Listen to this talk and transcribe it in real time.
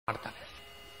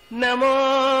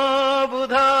ನಮೋ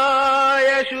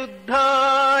ಬುದ್ಧಾಯ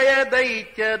ಶುದ್ಧಾಯ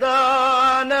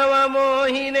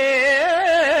ದೈತ್ಯದಾನವಮೋಹಿನೇ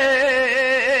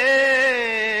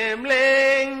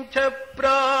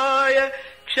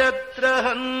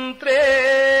ಮ್ಲೇಚ್ಛಪ್ರಾಯಕ್ಷತ್ರಹಂತ್ರೇ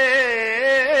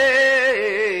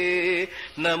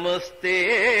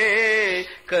ನಮಸ್ತೆ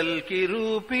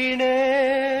ಕಲ್ಕಿರೂಪಿಣೆ.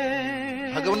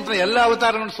 ಭಗವಂತನ ಎಲ್ಲ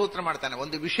ಅವತಾರಗಳನ್ನು ಸ್ತೋತ್ರ ಮಾಡ್ತಾನೆ.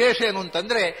 ಒಂದು ವಿಶೇಷ ಏನು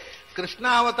ಅಂತಂದ್ರೆ,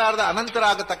 ಕೃಷ್ಣಾವತಾರದ ಅನಂತರ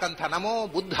ಆಗತಕ್ಕಂಥ ನಮೋ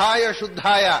ಬುದ್ಧಾಯ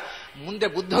ಶುದ್ಧಾಯ, ಮುಂದೆ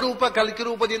ಬುದ್ಧರೂಪ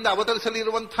ಕಲ್ಕಿರೂಪದಿಂದ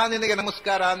ಅವತರಿಸಲಿರುವಂತಹ ನಿನಗೆ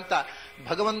ನಮಸ್ಕಾರ ಅಂತ.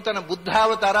 ಭಗವಂತನ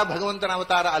ಬುದ್ಧಾವತಾರ ಭಗವಂತನ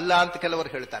ಅವತಾರ ಅಲ್ಲ ಅಂತ ಕೆಲವರು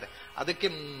ಹೇಳ್ತಾರೆ. ಅದಕ್ಕೆ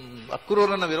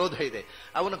ಅಕ್ರೂರನ ವಿರೋಧ ಇದೆ.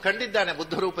 ಅವನು ಕಂಡಿದ್ದಾನೆ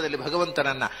ಬುದ್ಧರೂಪದಲ್ಲಿ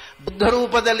ಭಗವಂತನನ್ನ.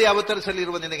 ಬುದ್ಧರೂಪದಲ್ಲಿ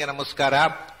ಅವತರಿಸಲಿರುವ ನಿನಗೆ ನಮಸ್ಕಾರ,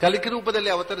 ಕಲ್ಕಿರೂಪದಲ್ಲಿ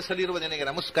ಅವತರಿಸಲಿರುವ ನಿನಗೆ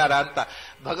ನಮಸ್ಕಾರ ಅಂತ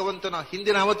ಭಗವಂತನ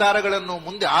ಹಿಂದಿನ ಅವತಾರಗಳನ್ನು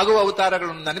ಮುಂದೆ ಆಗುವ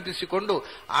ಅವತಾರಗಳನ್ನು ನೆನಪಿಸಿಕೊಂಡು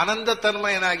ಆನಂದ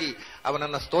ತನ್ಮಯನಾಗಿ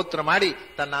ಅವನನ್ನು ಸ್ತೋತ್ರ ಮಾಡಿ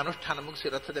ತನ್ನ ಅನುಷ್ಠಾನ ಮುಗಿಸಿ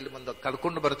ರಥದಲ್ಲಿ ಬಂದು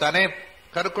ಕರ್ಕೊಂಡು ಬರ್ತಾನೆ.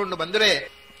 ಕರ್ಕೊಂಡು ಬಂದರೆ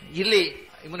ಇಲ್ಲಿ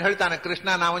ಇವನು ಹೇಳ್ತಾನೆ, ಕೃಷ್ಣ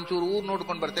ನಾವಂಚೂರು ಊರು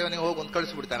ನೋಡ್ಕೊಂಡು ಬರ್ತೇವೆ, ನೀವು ಹೋಗಿ ಒಂದು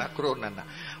ಕಳಿಸ್ಬಿಡ್ತಾನೆ ಅಕ್ರೂರ್ನನ್ನ.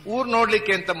 ಊರು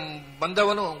ನೋಡ್ಲಿಕ್ಕೆ ಅಂತ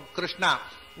ಬಂದವನು ಕೃಷ್ಣ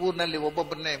ಊರಿನಲ್ಲಿ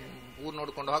ಒಬ್ಬೊಬ್ಬರನ್ನೇ ಊರು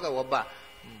ನೋಡ್ಕೊಂಡು ಹೋಗ ಒಬ್ಬ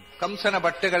ಕಂಸನ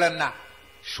ಬಟ್ಟೆಗಳನ್ನ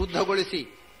ಶುದ್ಧಗೊಳಿಸಿ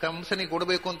ಕಂಸನಿಗೆ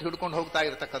ಕೊಡಬೇಕು ಅಂತ ಹಿಡ್ಕೊಂಡು ಹೋಗ್ತಾ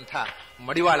ಇರತಕ್ಕಂಥ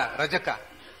ಮಡಿವಾಳ ರಜಕ,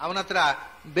 ಅವನ ಹತ್ರ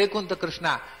ಬೇಕು ಅಂತ ಕೃಷ್ಣ,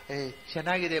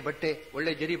 ಚೆನ್ನಾಗಿದೆ ಬಟ್ಟೆ,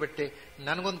 ಒಳ್ಳೆ ಜರಿ ಬಟ್ಟೆ,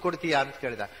 ನನಗೊಂದು ಕೊಡ್ತೀಯಾ ಅಂತ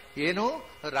ಕೇಳಿದ. ಏನು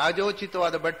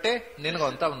ರಾಜೋಚಿತವಾದ ಬಟ್ಟೆ ನಿನಗೋ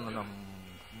ಅಂತ ಅವನು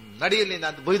ನಡಿಯಲ್ಲಿ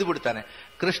ಅಂತ ಬೈದು ಬಿಡ್ತಾನೆ.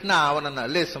 ಕೃಷ್ಣ ಅವನನ್ನು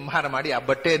ಅಲ್ಲೇ ಸಂಹಾರ ಮಾಡಿ ಆ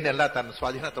ಬಟ್ಟೆಯನ್ನೆಲ್ಲ ತನ್ನ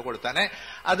ಸ್ವಾಧೀನ ತಗೊಳ್ತಾನೆ.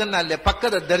 ಅದನ್ನ ಅಲ್ಲೇ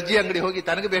ಪಕ್ಕದ ದರ್ಜಿ ಅಂಗಡಿ ಹೋಗಿ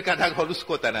ತನಗೆ ಬೇಕಾದಾಗ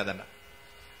ಹೊಲಿಸ್ಕೋತಾನೆ. ಅದನ್ನ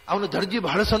ಅವನು ದರ್ಜಿ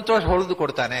ಬಹಳ ಸಂತೋಷ ಹೊಲಿದು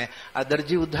ಕೊಡ್ತಾನೆ. ಆ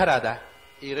ದರ್ಜಿ ಉದ್ಧಾರ ಆದ,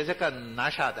 ಈ ರಜಕ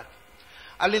ನಾಶ ಆದ.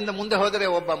 ಅಲ್ಲಿಂದ ಮುಂದೆ ಹೋದರೆ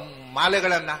ಒಬ್ಬ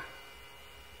ಮಾಲೆಗಳನ್ನ,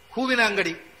 ಹೂವಿನ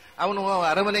ಅಂಗಡಿ, ಅವನು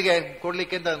ಅರಮನೆಗೆ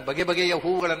ಕೊಡ್ಲಿಕ್ಕೆ ಅಂತ ಬಗೆ ಬಗೆಯ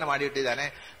ಹೂವುಗಳನ್ನ ಮಾಡಿಟ್ಟಿದ್ದಾನೆ.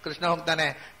 ಕೃಷ್ಣ ಹೋಗ್ತಾನೆ,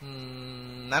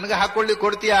 ನನಗೆ ಹಾಕೊಳ್ಳಿ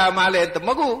ಕೊಡ್ತೀಯ ಆ ಮಾಲೆ ಅಂತ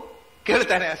ಮಗು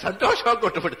ಕೇಳ್ತಾನೆ. ಸಂತೋಷವಾಗಿ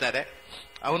ಕೊಟ್ಟು ಬಿಡ್ತಾರೆ.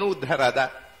 ಅವನು ಉದ್ಧಾರ ಆದ.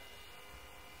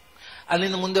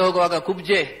 ಅಲ್ಲಿಂದ ಮುಂದೆ ಹೋಗುವಾಗ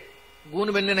ಕುಬ್ಜೆ,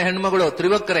 ಗೂನು ಬೆನ್ನಿನ ಹೆಣ್ಮಗಳು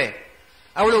ತ್ರಿವಕ್ರೆ,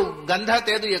 ಅವಳು ಗಂಧ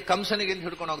ತೆಗೆದು ಕಂಸನಿಗೆ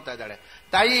ಹಿಡ್ಕೊಂಡು ಹೋಗ್ತಾ ಇದ್ದಾಳೆ.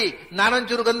 ತಾಯಿ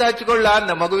ನಾನೊಂಚೂರು ಗಂಧ ಹಚ್ಚಿಕೊಳ್ಳ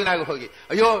ಅಂದ ಮಗುವಿನಾಗ ಹೋಗಿ.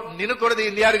 ಅಯ್ಯೋ ನಿನ್ನ ಕೊಡದೆ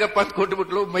ಇನ್ಯಾರಿಗಪ್ಪ ಅಂತ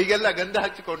ಕೊಟ್ಟುಬಿಟ್ಲು. ಮೈಗೆಲ್ಲ ಗಂಧ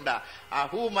ಹಚ್ಚಿಕೊಂಡ, ಆ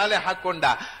ಹೂ ಮಾಲೆ ಹಾಕೊಂಡ,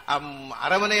 ಆ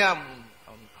ಅರಮನೆಯ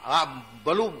ಆ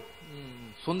ಬಲು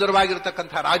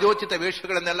ಸುಂದರವಾಗಿರ್ತಕ್ಕಂಥ ರಾಜೋಚಿತ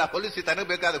ವೇಷಗಳನ್ನೆಲ್ಲ ಹೊಲಿಸಿ, ತನಗೆ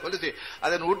ಬೇಕಾದ ಹೊಲಿಸಿ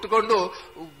ಅದನ್ನು ಉಟ್ಟುಕೊಂಡು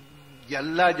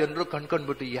ಎಲ್ಲ ಜನರು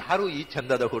ಕಣ್ಕೊಂಡ್ಬಿಟ್ಟು ಯಾರು ಈ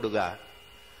ಚಂದದ ಹುಡುಗ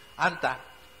ಅಂತ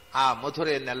ಆ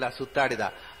ಮಧುರೆಯನ್ನೆಲ್ಲ ಸುತ್ತಾಡಿದ.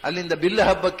 ಅಲ್ಲಿಂದ ಬಿಲ್ಲ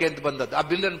ಹಬ್ಬಕ್ಕೆ ಅಂತ ಬಂದದ್ದು. ಆ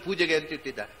ಬಿಲ್ಲನ್ನು ಪೂಜೆಗೆ ಅಂತ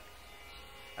ಇಟ್ಟಿದ್ದಾರೆ.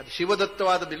 ಅದು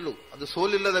ಶಿವದತ್ತವಾದ ಬಿಲ್ಲು, ಅದು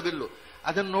ಸೋಲಿಲ್ಲದ ಬಿಲ್ಲು.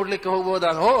 ಅದನ್ನು ನೋಡ್ಲಿಕ್ಕೆ ಹೋಗ್ಬೋದಾ?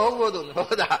 ಹೋಗ್ಬೋದು.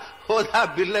 ಹೋದ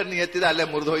ಬಿಲ್ಲನ್ನು ಎತ್ತಿದ, ಅಲ್ಲೇ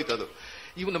ಮುರಿದು ಹೋಯ್ತದು.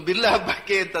 ಇವನು ಬಿಲ್ಲ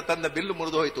ಹಬ್ಬಕ್ಕೆ ಅಂತ ತಂದ ಬಿಲ್ಲು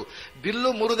ಮುರಿದು ಹೋಯ್ತು. ಬಿಲ್ಲು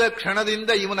ಮುರಿದ ಕ್ಷಣದಿಂದ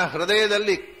ಇವನ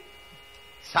ಹೃದಯದಲ್ಲಿ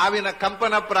ಸಾವಿನ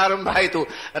ಕಂಪನ ಪ್ರಾರಂಭ ಆಯಿತು.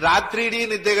 ರಾತ್ರಿ ಇಡೀ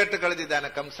ನಿದ್ದೆಗಟ್ಟು ಕಳೆದಿದ್ದಾನೆ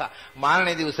ಕಂಸ.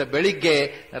 ಮಾರನೇ ದಿವಸ ಬೆಳಿಗ್ಗೆ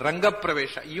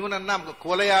ರಂಗಪ್ರವೇಶ. ಇವನನ್ನ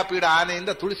ಕೋಲಯಾಪೀಡ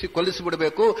ಆನೆಯಿಂದ ತುಳಿಸಿ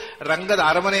ಕೊಲ್ಲಿಸಿಬಿಡಬೇಕು, ರಂಗದ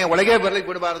ಅರಮನೆಯ ಒಳಗೆ ಬರ್ಲಿಕ್ಕೆ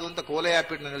ಬಿಡಬಾರದು ಅಂತ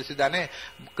ಕೋಲಯಾಪೀಡ ನಿಲ್ಲಿಸಿದ್ದಾನೆ.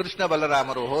 ಕೃಷ್ಣ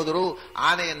ಬಲರಾಮರು ಹೋದರು.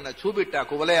 ಆನೆಯನ್ನ ಚೂಬಿಟ್ಟ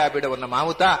ಕೋಲಯಾಪೀಡವನ್ನು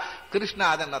ಮಾವುತ. ಕೃಷ್ಣ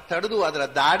ಅದನ್ನ ತಡೆದು ಅದರ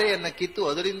ದಾಡೆಯನ್ನ ಕಿತ್ತು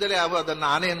ಅದರಿಂದಲೇ ಅದನ್ನು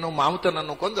ಆನೆಯನ್ನು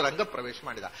ಮಾವುತನನ್ನು ಕೊಂದು ರಂಗ ಪ್ರವೇಶ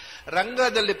ಮಾಡಿದ.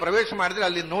 ರಂಗದಲ್ಲಿ ಪ್ರವೇಶ ಮಾಡಿದ್ರೆ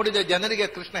ಅಲ್ಲಿ ನೋಡಿದ ಜನರಿಗೆ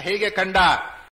ಕೃಷ್ಣ ಹೇಗೆ ಕಂಡ